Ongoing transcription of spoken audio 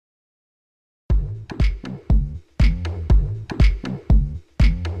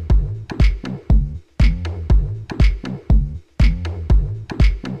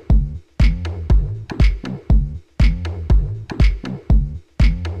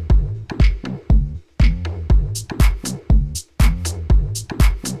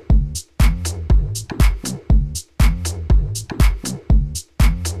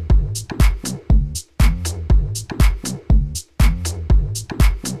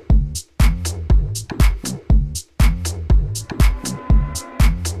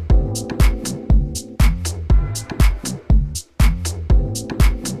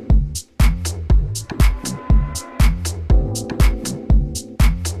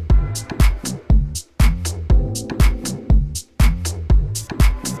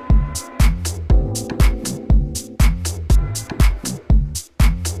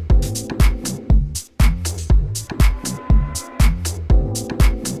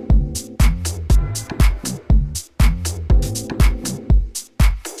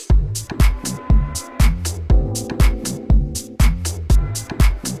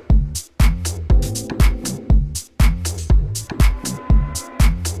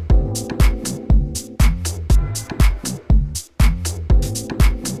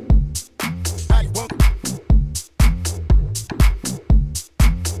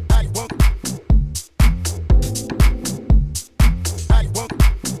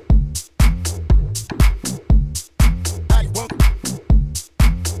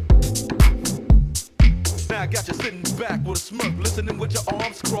smirk, listening with your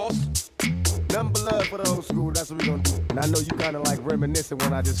arms crossed. Nothing but love for the old school, that's what we gonna do. And I know you kinda like reminiscing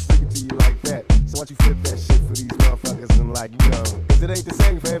when I just speak it to you like that. So why don't you flip that shit for these motherfuckers and like, you know, cause it ain't the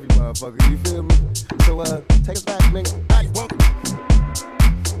same for every motherfucker, you feel me? So take us back, nigga. Hey, welcome.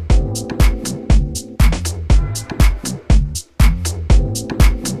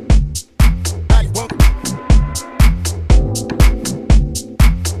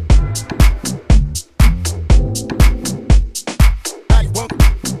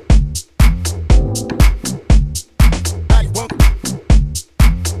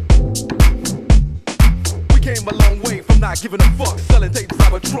 Giving a fuck, selling tapes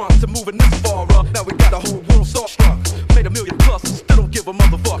out of trunk to moving this far up. Now we got the whole world starstruck. Made $1 million plus, and still don't give a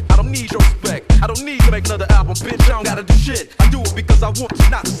motherfuck. I don't need your respect. I don't need to make another album, bitch. I don't gotta do shit. I do it because I want to,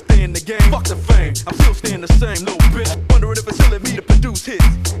 not to stay in the game. Fuck the fame, I'm still staying the same, little bitch. Wondering if it's killing me to produce hits.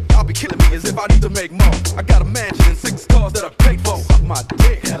 Y'all be killing me as if I need to make more. I got a mansion and 6 cars that I paid for. Suck my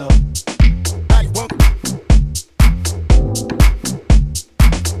dick. Hello. Hey, welcome.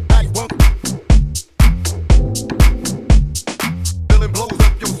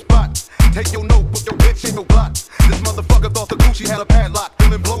 Take your notebook, your bitch ain't no block. This motherfucker thought the Gucci had a padlock.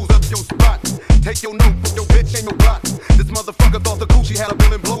 Feeling blows up your spot. Take your notebook, your bitch ain't no block. This motherfucker thought the Gucci had a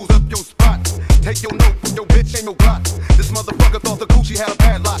feeling blows up your spot. Take your notebook, your bitch ain't no block. This motherfucker thought the Gucci had a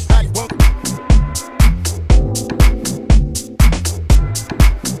padlock. Hey, welcome.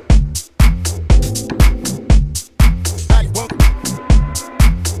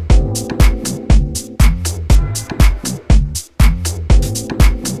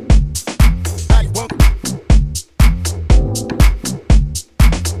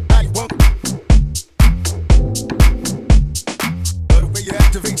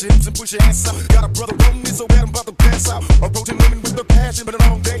 And push your ass out. Got a brother rolling me so bad I'm about to pass out. Approaching women with a passion, been a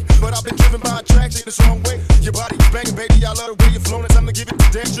long day, but I've been driven by attraction the wrong way. Your body is banging, baby, I love the way you're flowing. It's time to give it to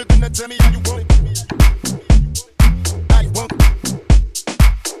that sugar. Now tell me how you want it. How you want it?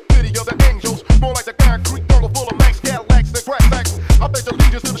 City of the angels, more like the concrete jungle full of Max Cadillacs and crack backs. I bet the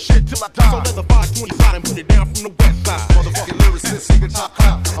allegiance to the shit till I die. So let the 520 slide and put it down from the west side. Motherfucking lyricist, singing top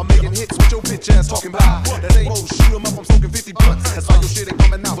clout. I'm making hits with your bitch ass talking about. That ain't old, shoot 'em up, I'm smoking 50 blunts. That's why your shit ain't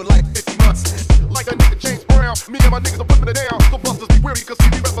coming out for like 50 months. Like a nigga James Brown, me and my niggas are whipping it down. So busters be weary, cause see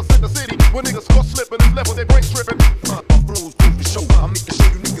we represent the city. When niggas caught slipping, it's level, they brain tripping. My flows proof to show. I'm making sure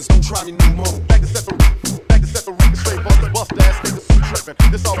you niggas don't try me no more. Back to set the record straight, busters bust ass niggas keep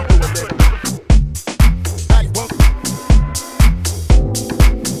tripping. This all I'm doing, nigga. How you want it?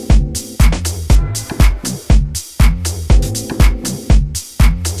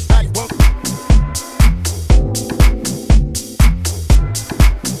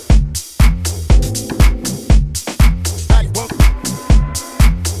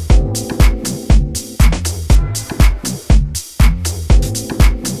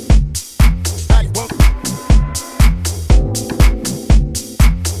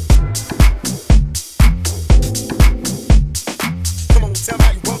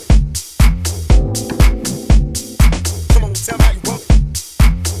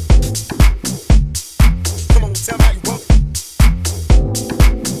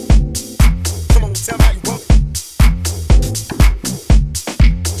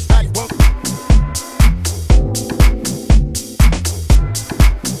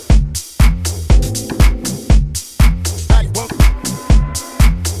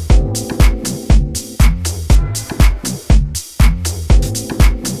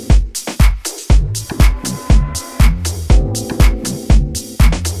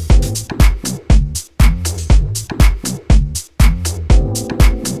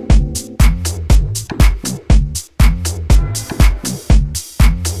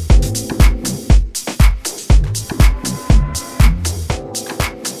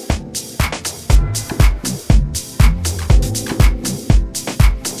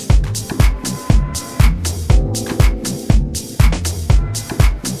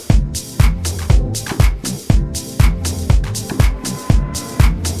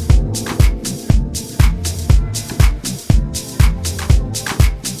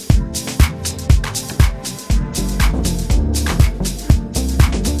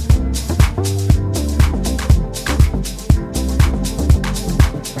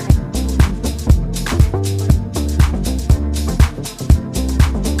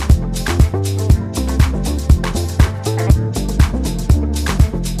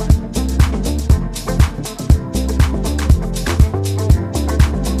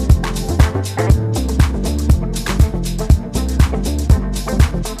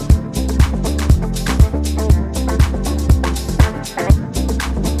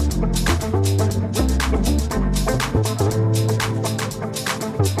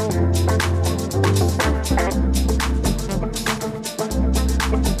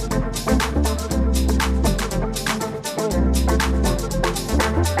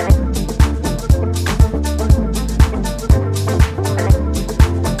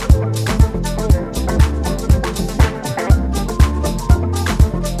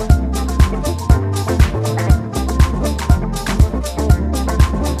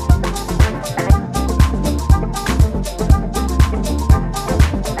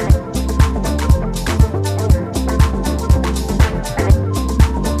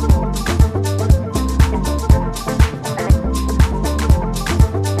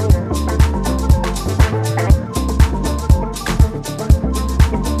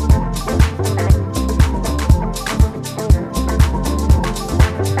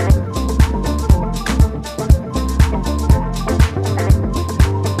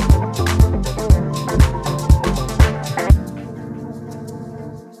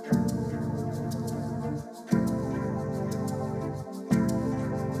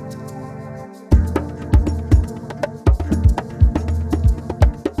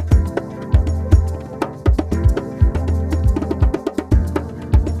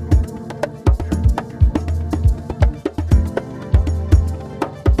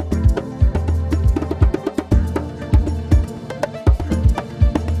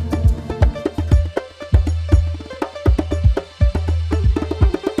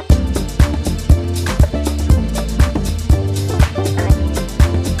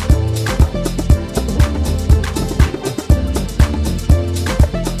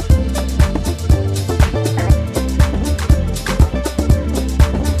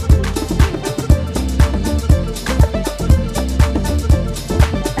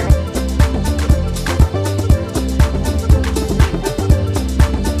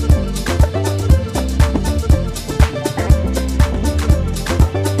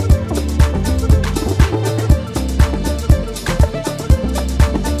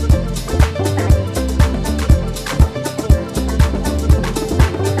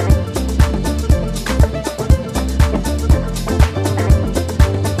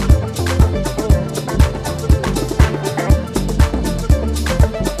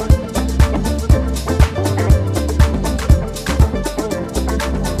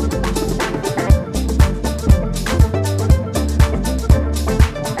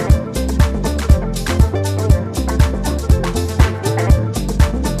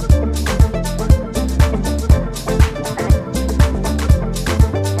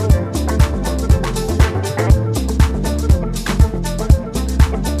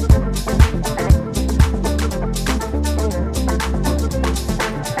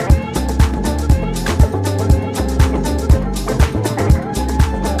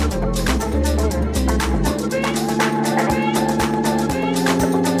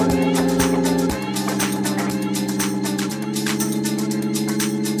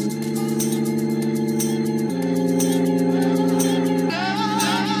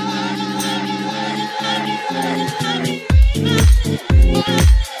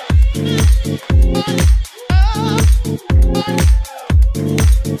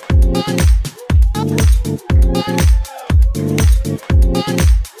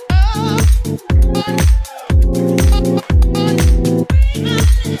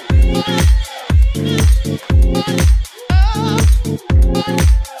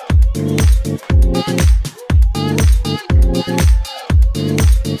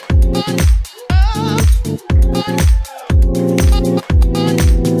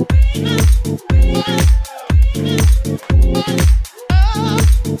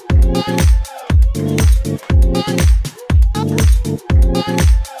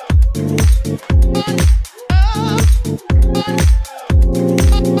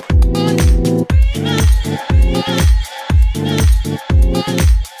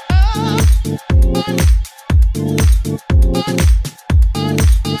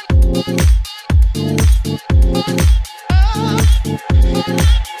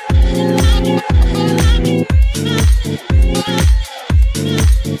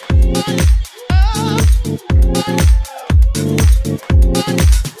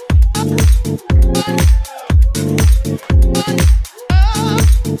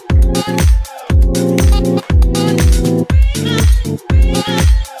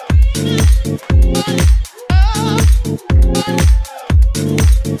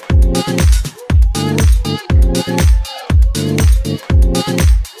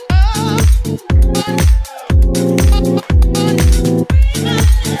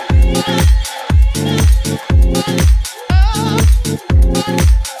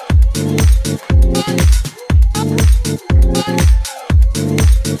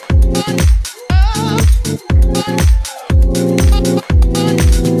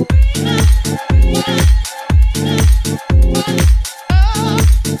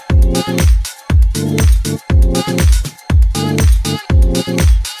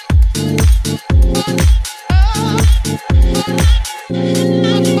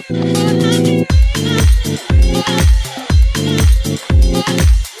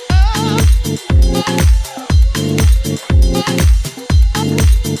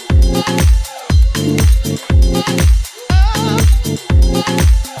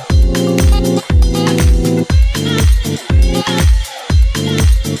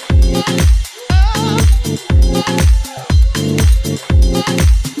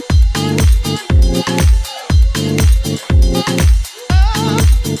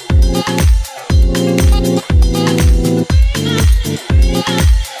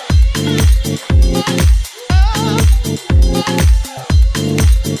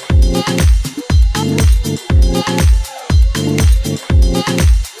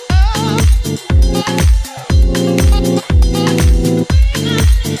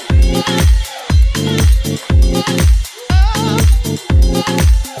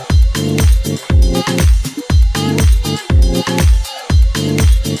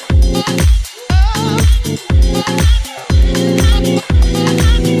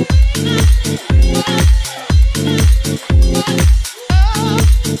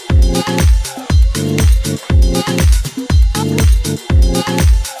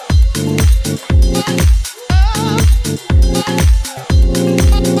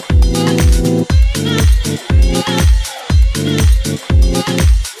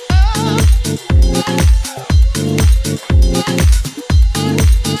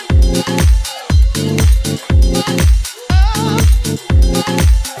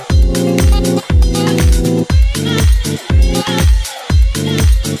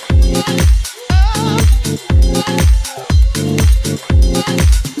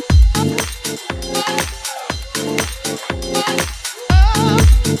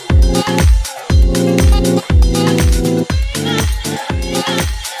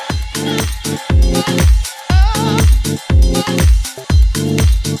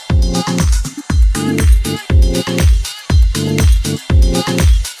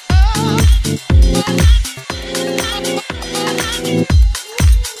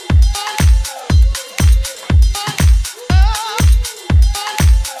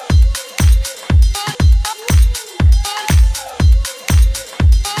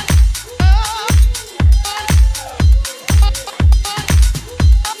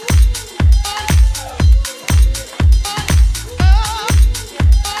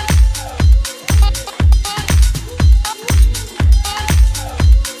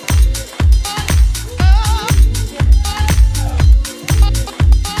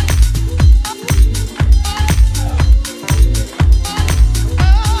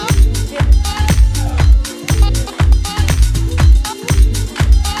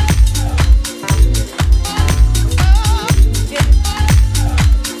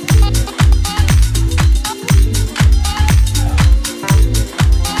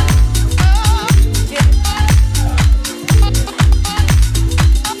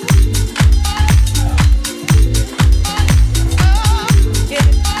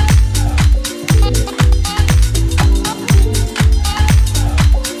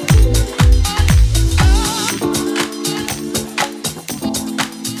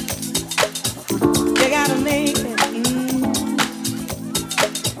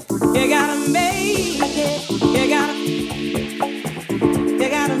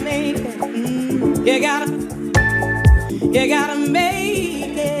 You gotta make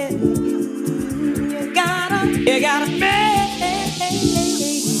it. You gotta make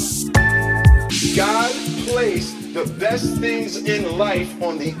it. God placed the best things in life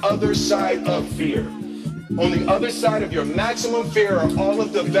on the other side of fear. On the other side of your maximum fear are all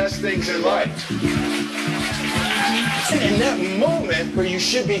of the best things in life. In that moment where you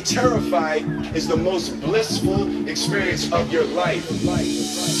should be terrified is the most blissful experience of your life.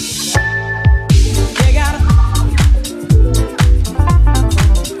 You gotta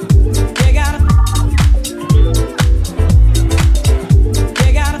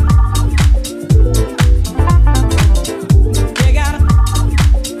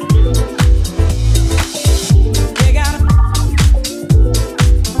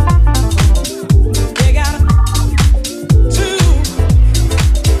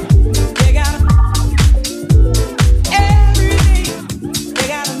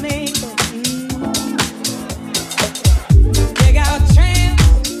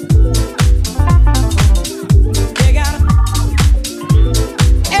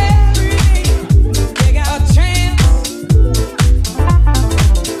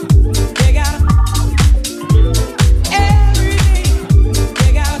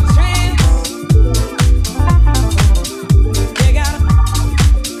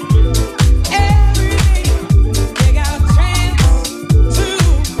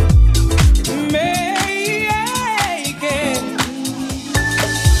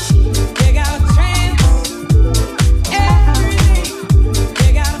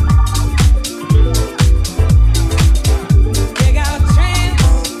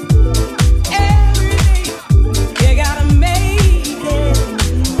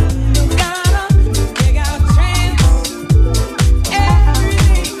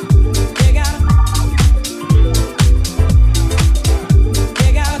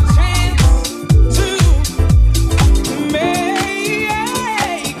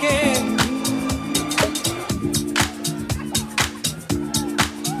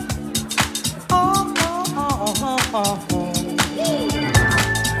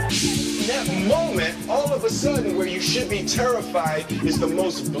Is the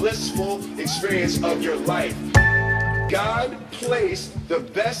most blissful experience of your life. God placed the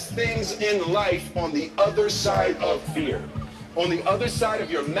best things in life on the other side of fear. On the other side of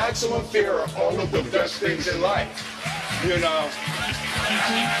your maximum fear are all of the best things in life. You know?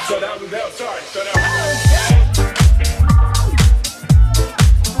 So that was that. Sorry. So that was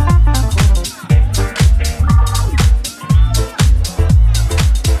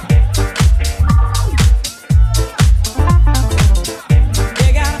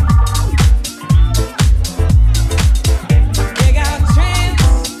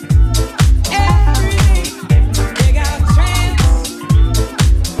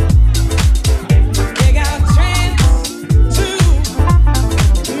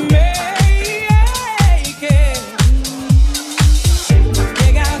make it.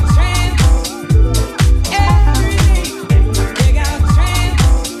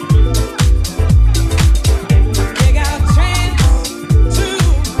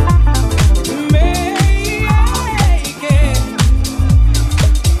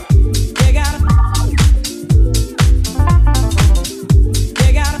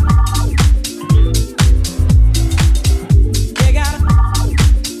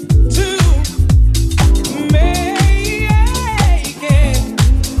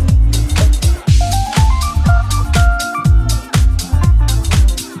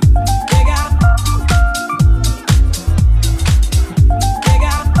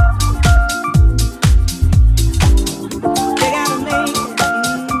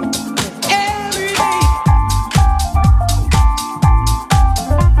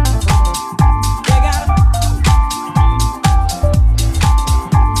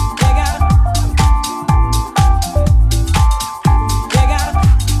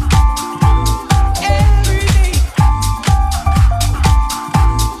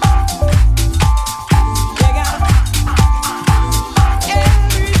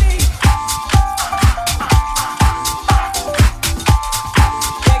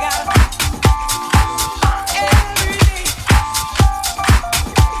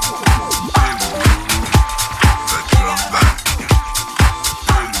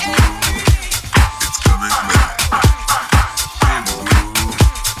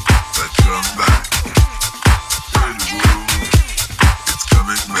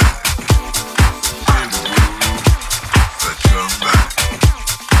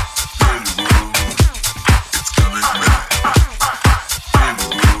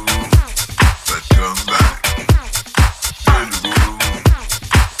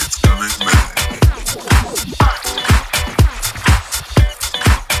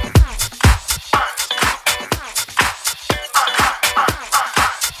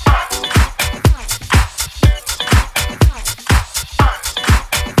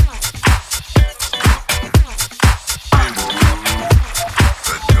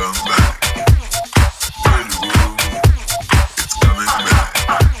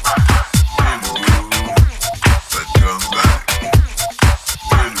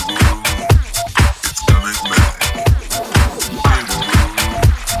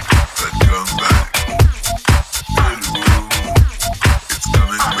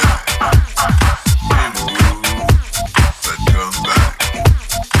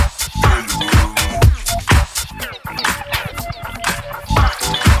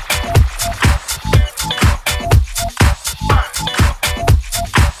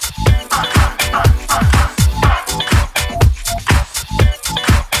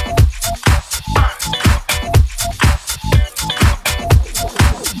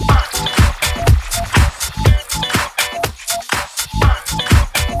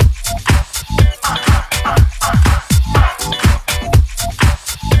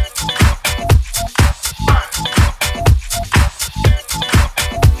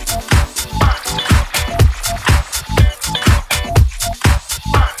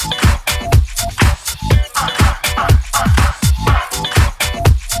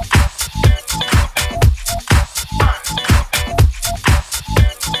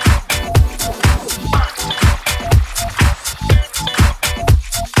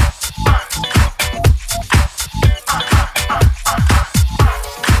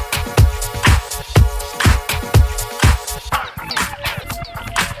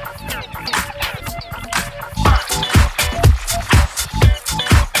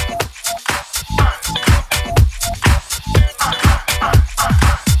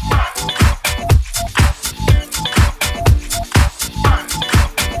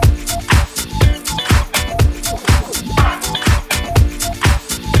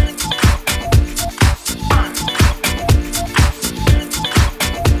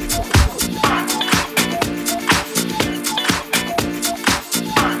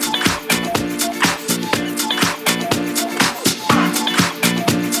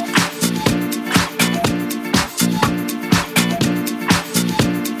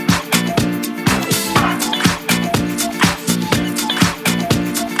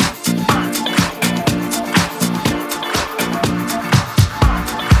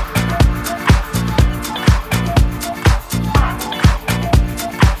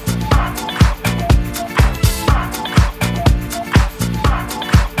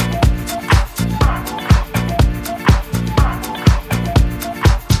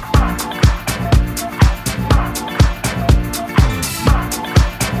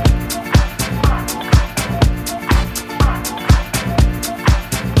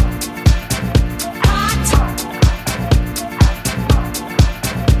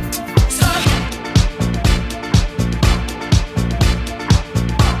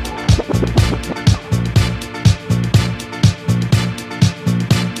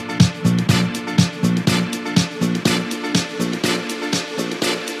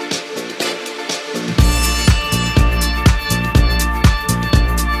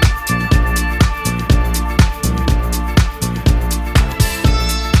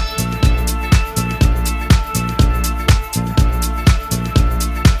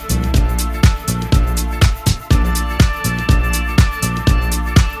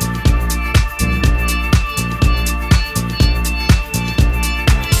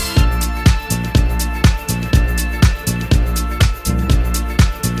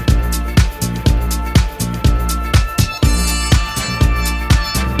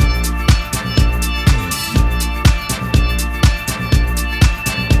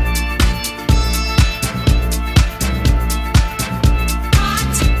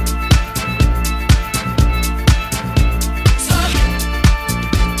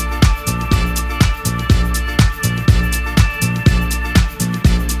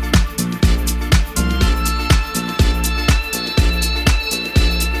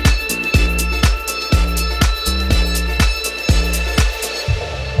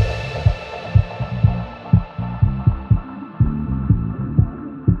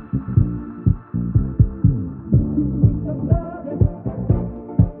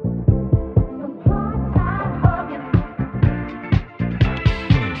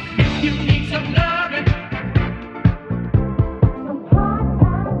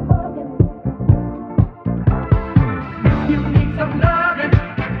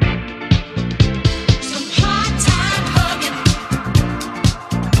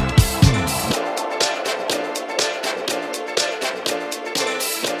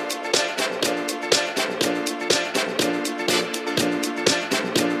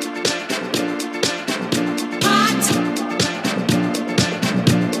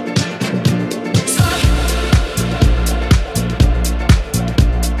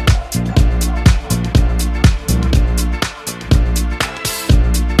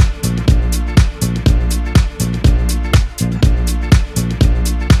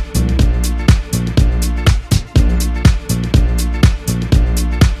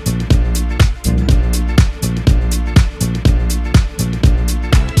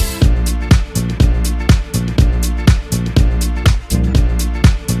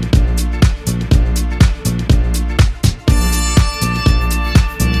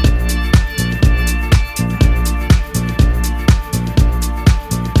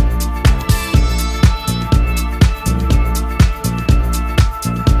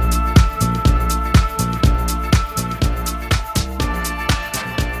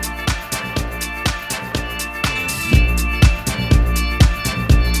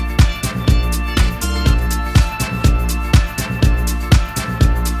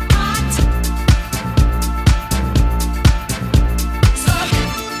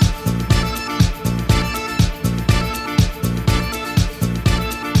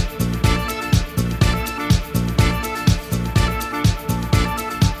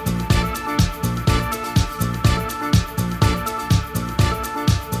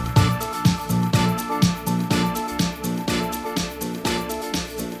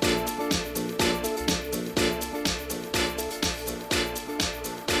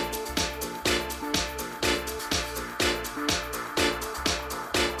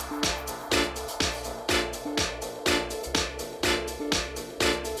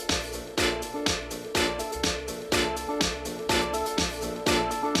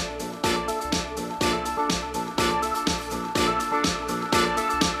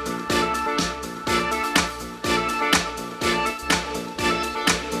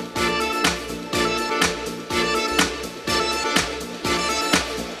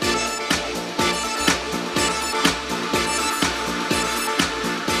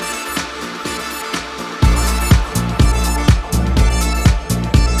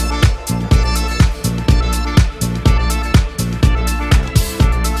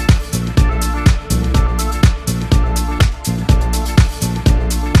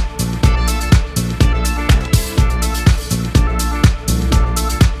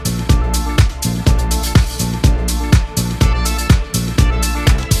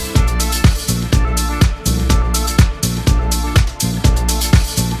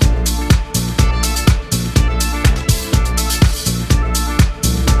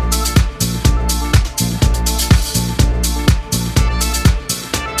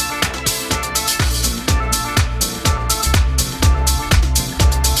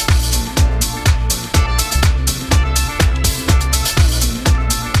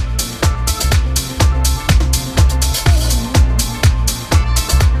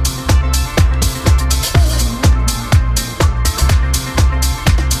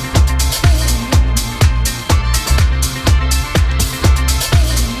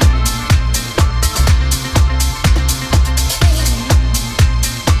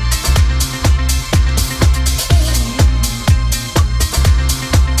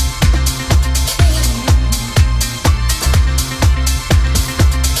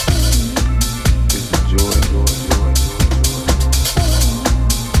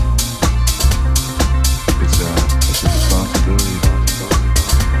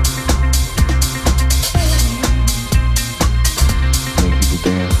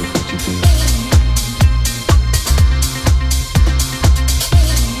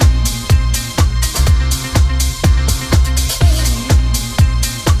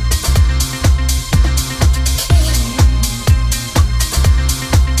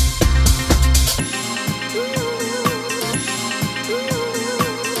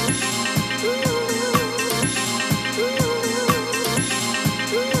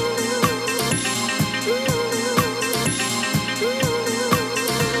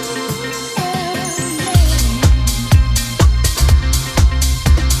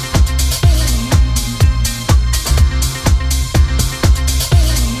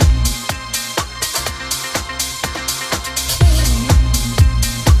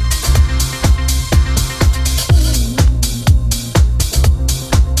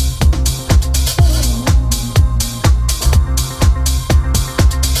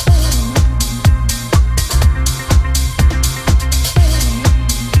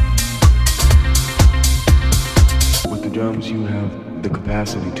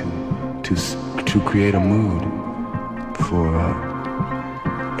 capacity to create a mood for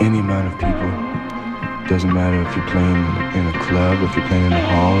any amount of people. Doesn't matter if you're playing in a club, if you're playing in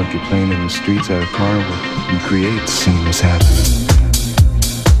a hall, if you're playing in the streets at a carnival. You create seeing what's happening.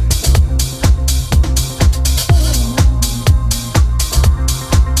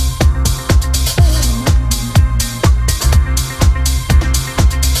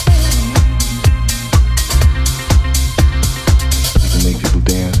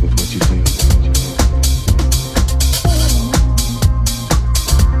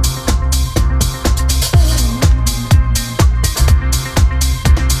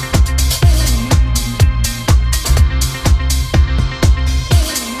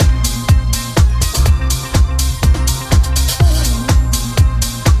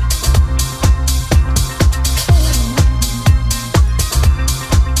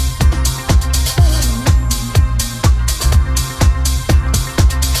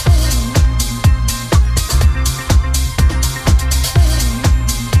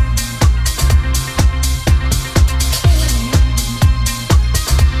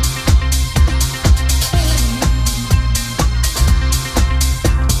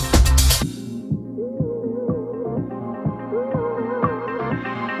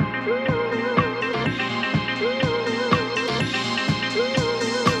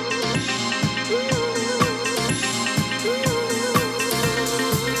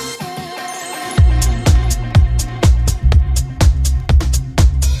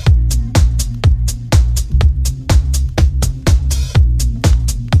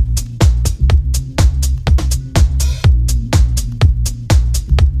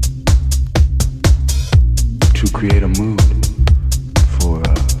 Create a mood for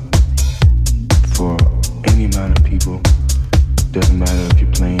any amount of people. Doesn't matter if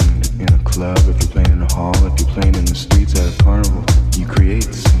you're playing in a club, if you're playing in a hall, if you're playing in the streets at a carnival. You create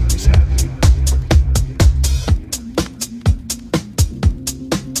the scene that's happening.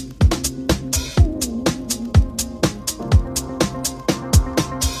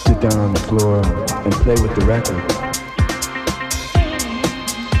 Sit down on the floor and play with the record.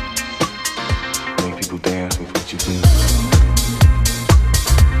 Make people dance with what you do.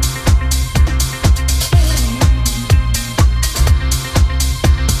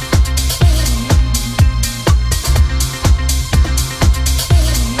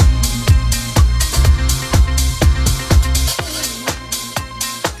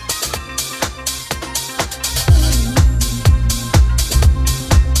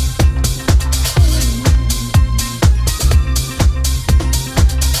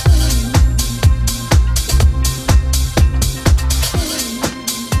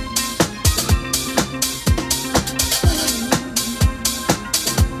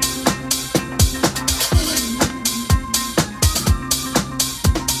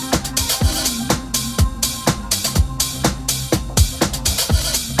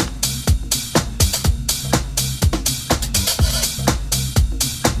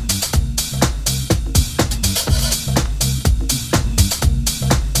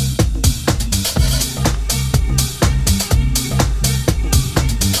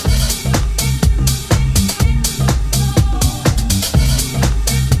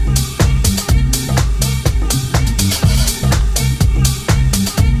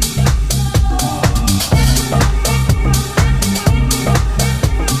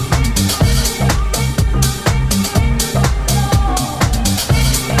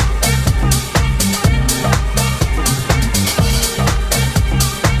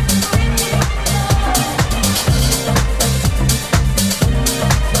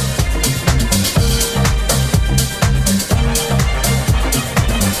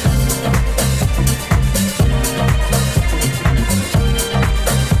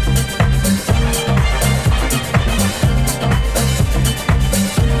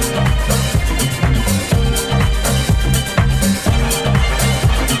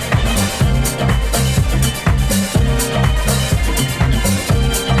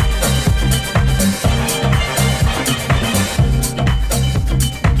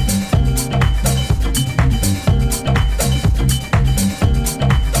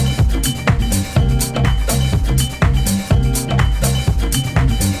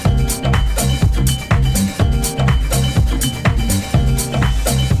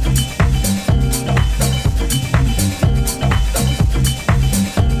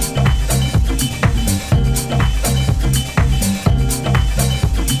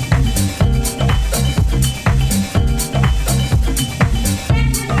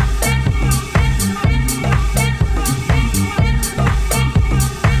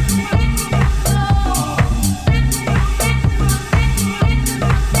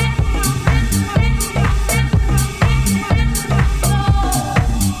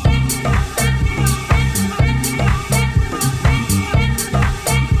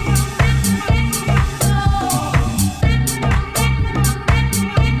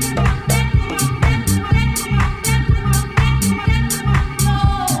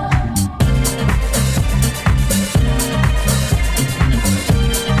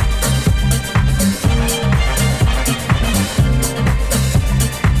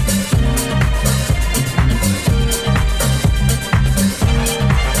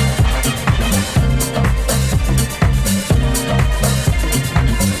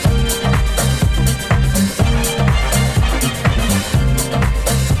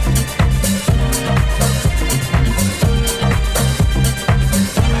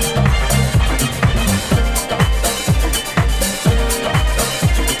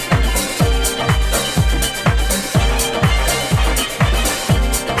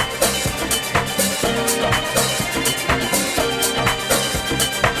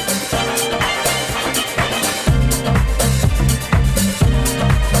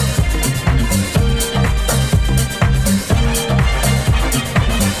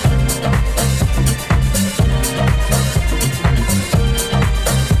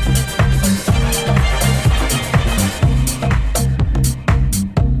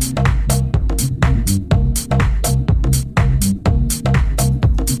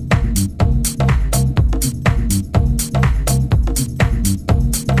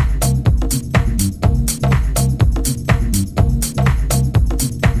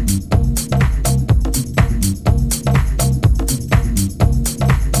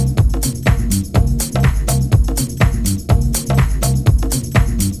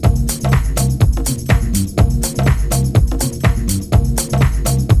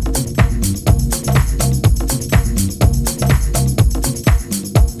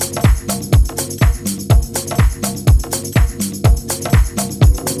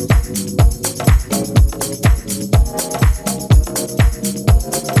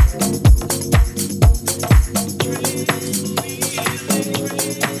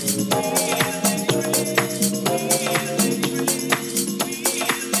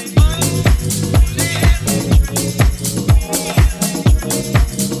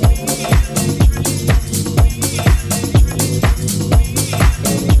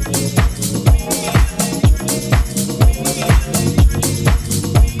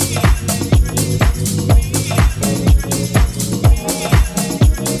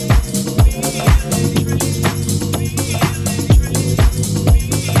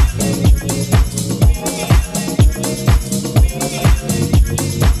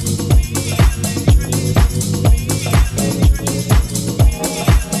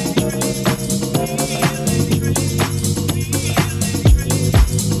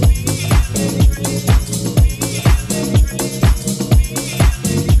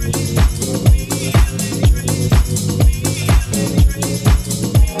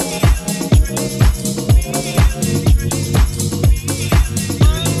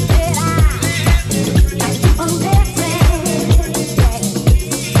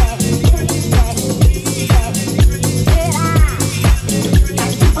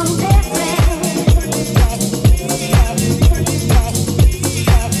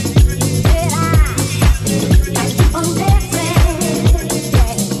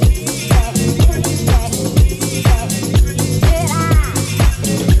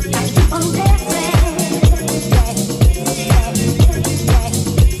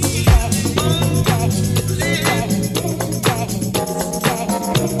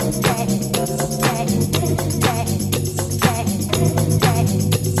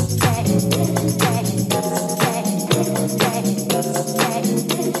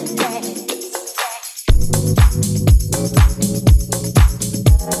 Get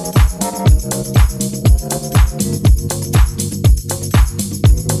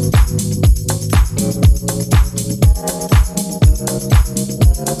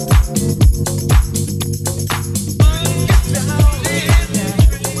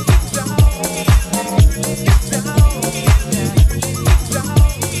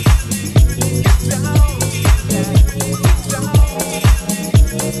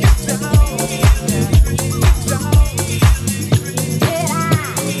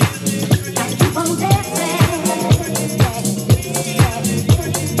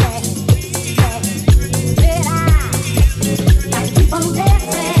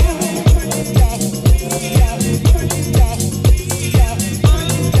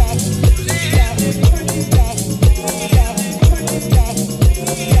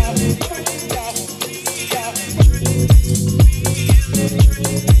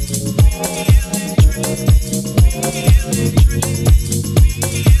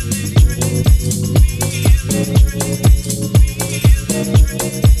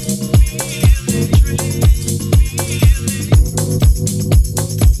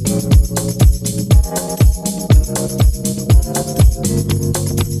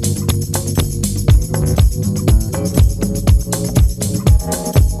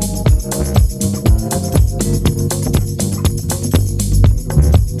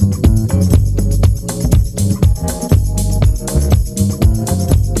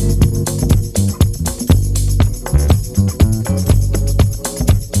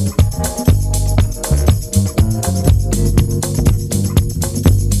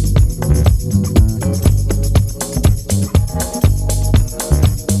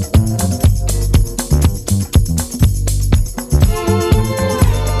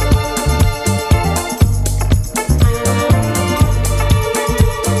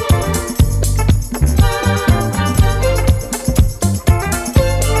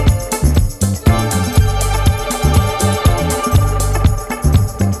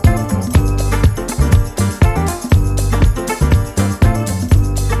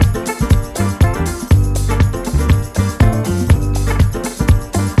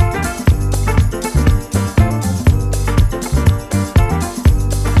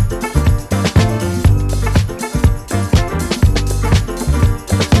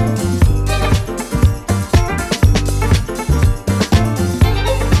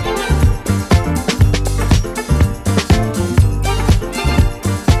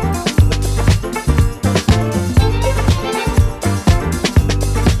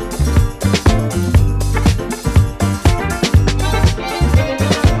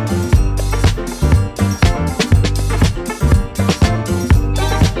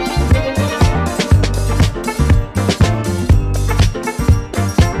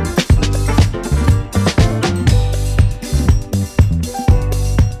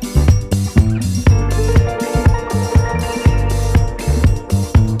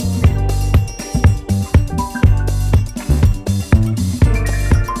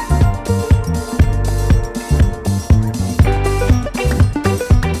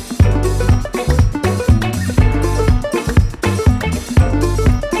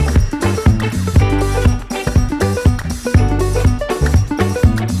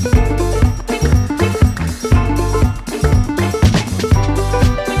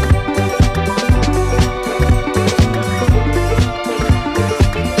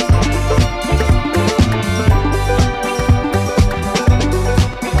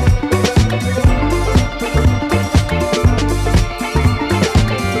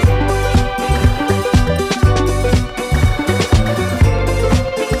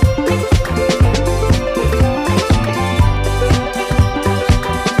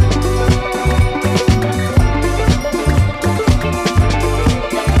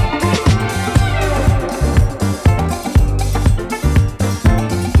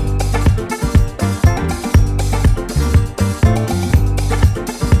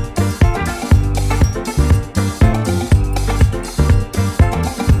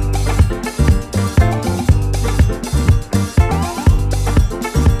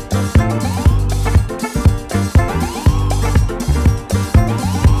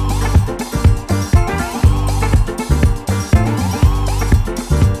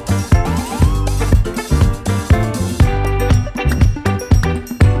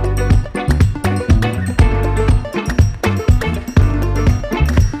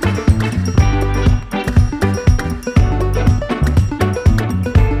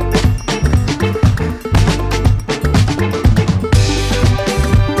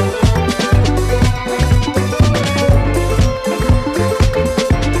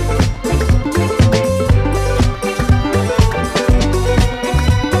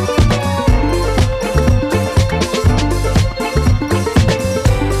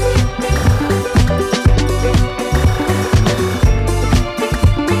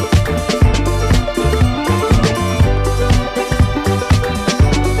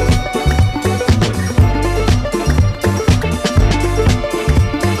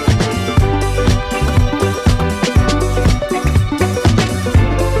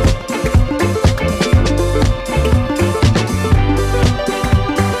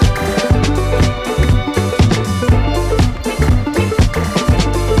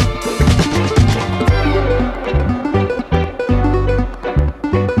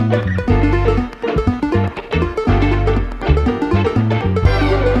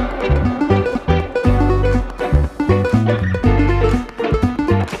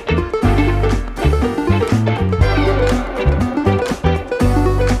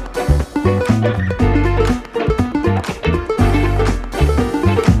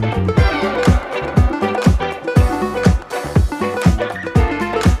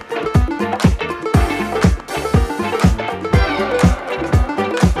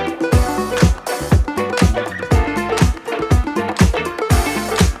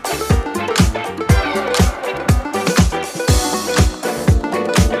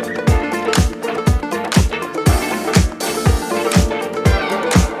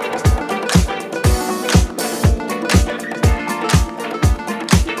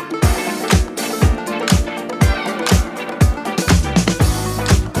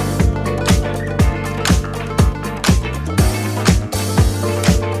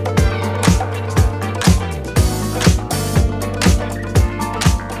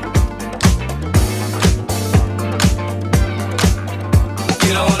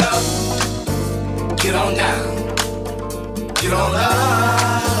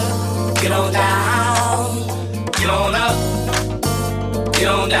get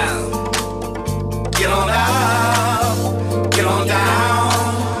on down. Get on up, get on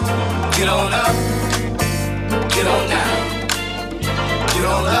down. Get on up, get on down. Get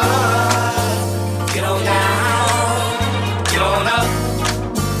on up, get on down. Get on up,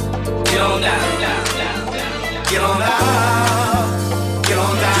 get on down, down, down, down. Get on up, get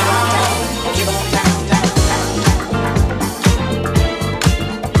on down. Get on down.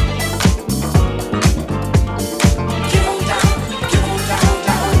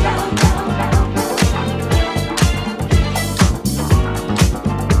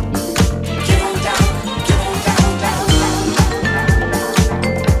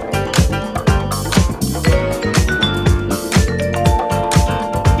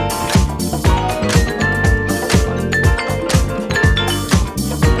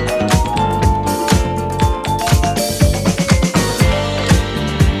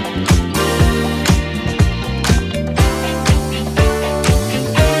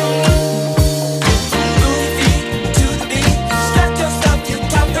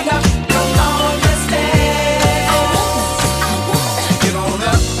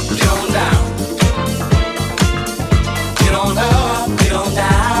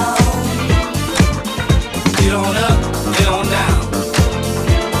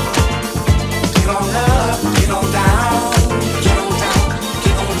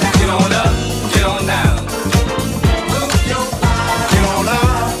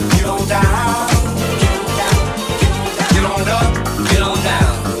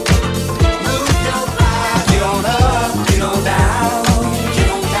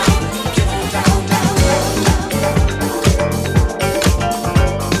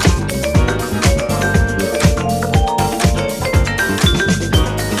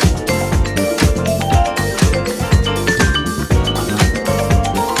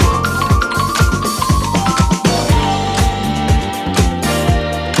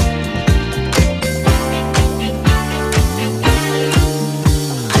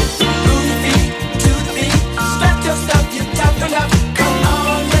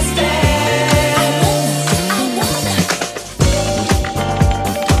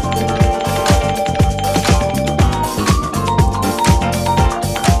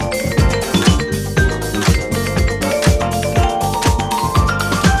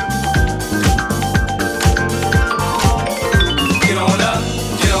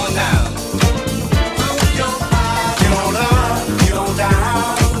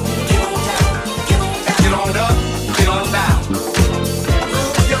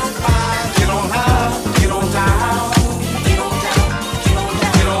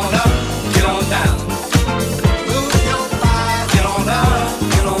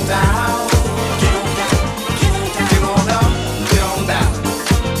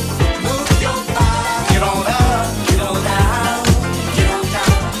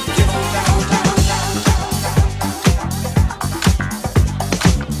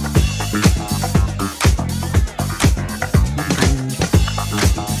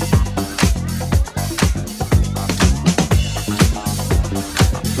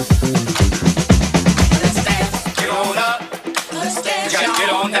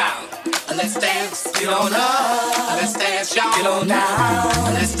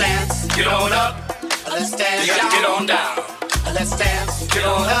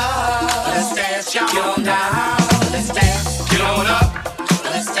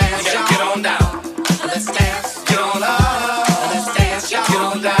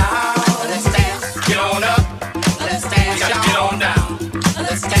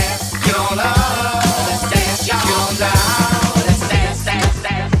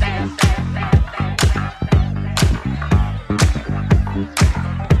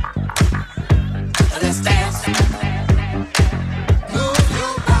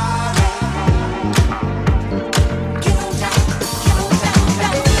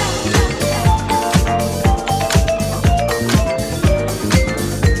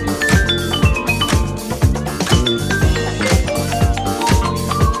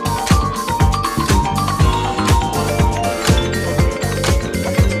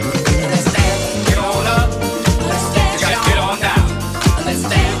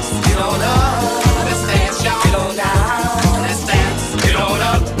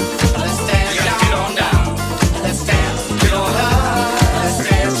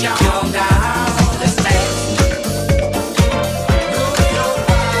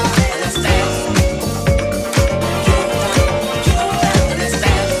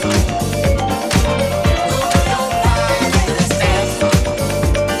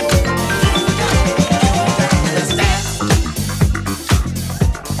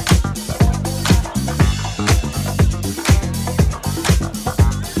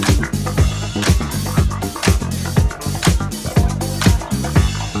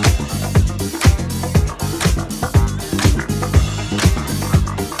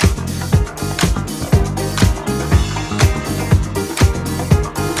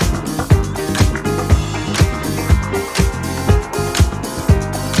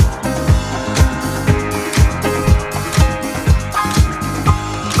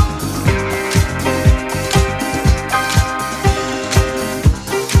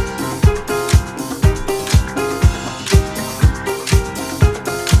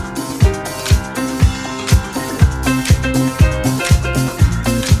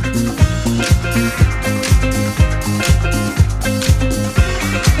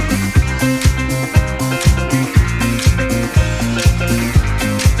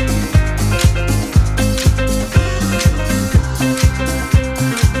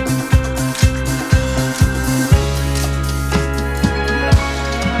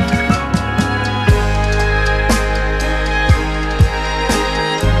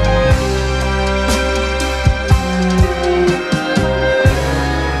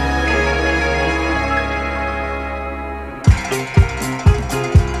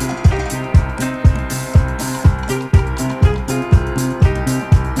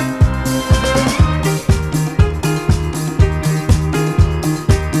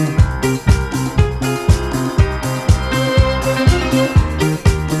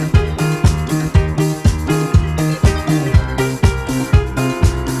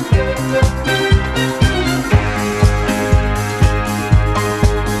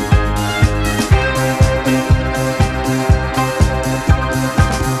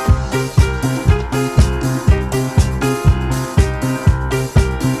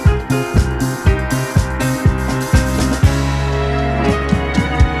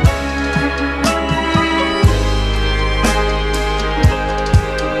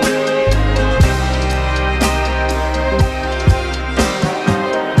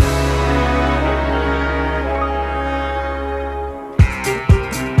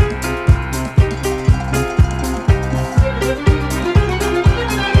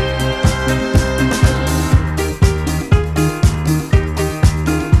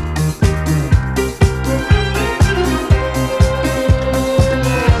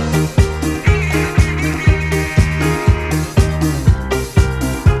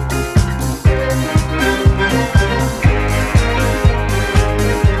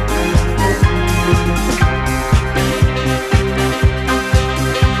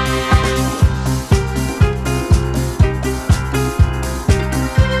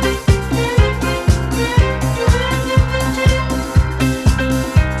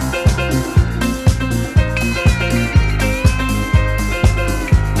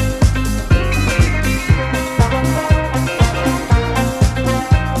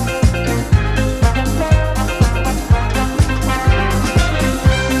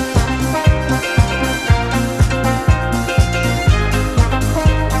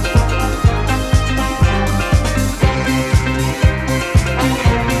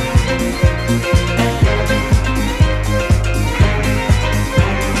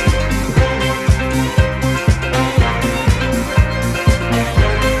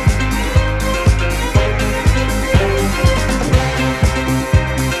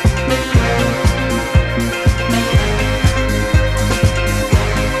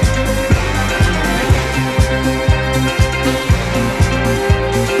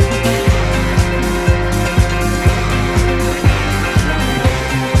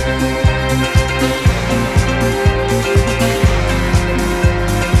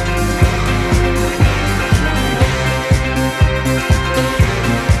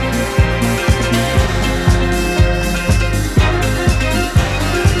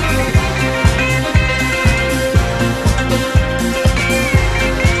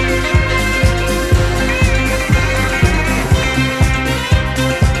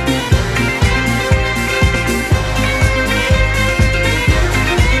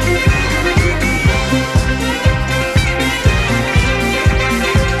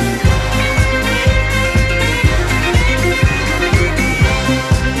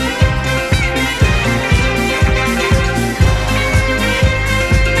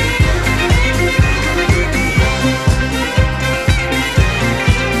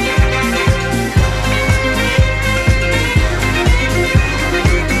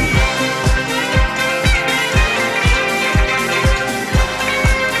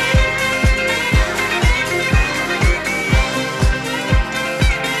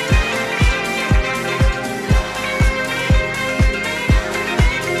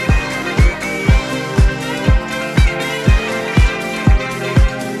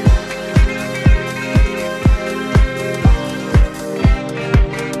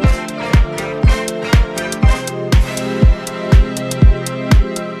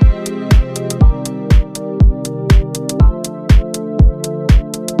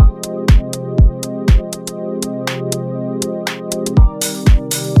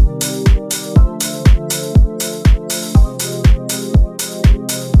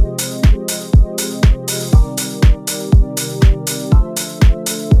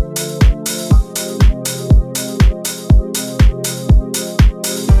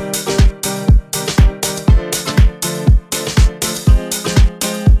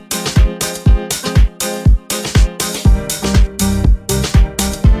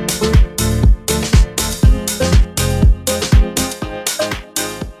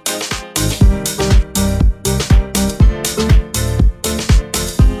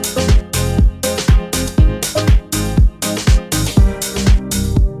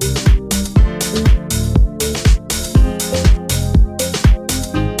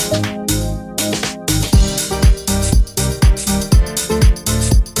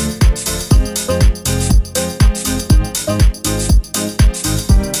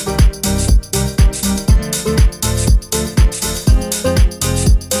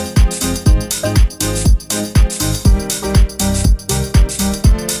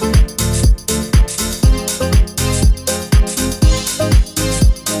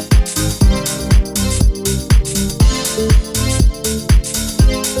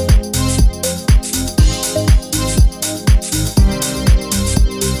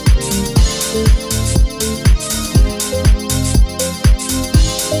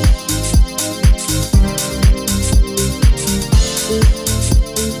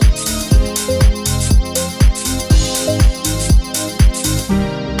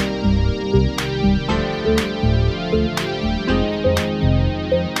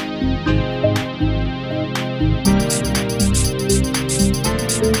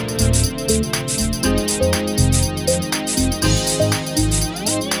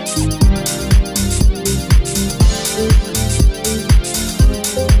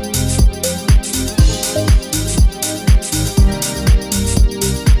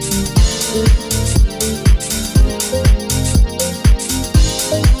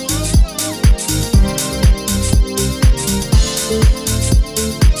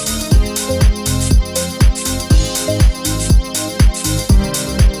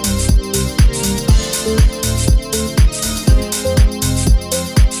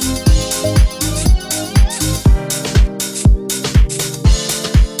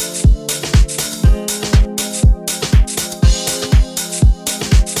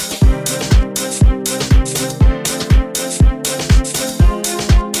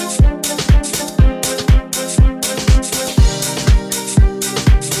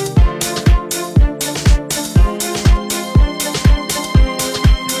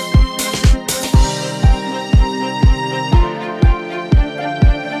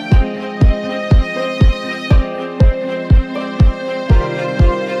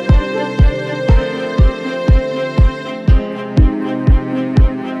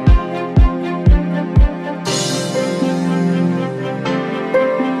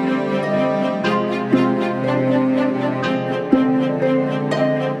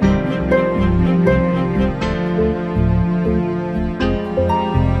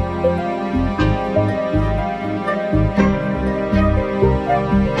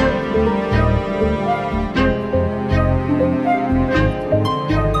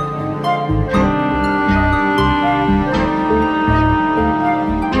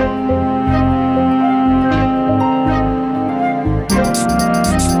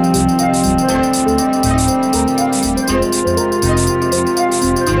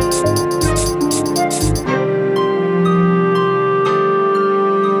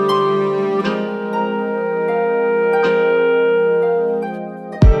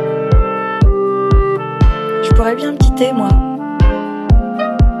 pourrais bien me quitter, moi.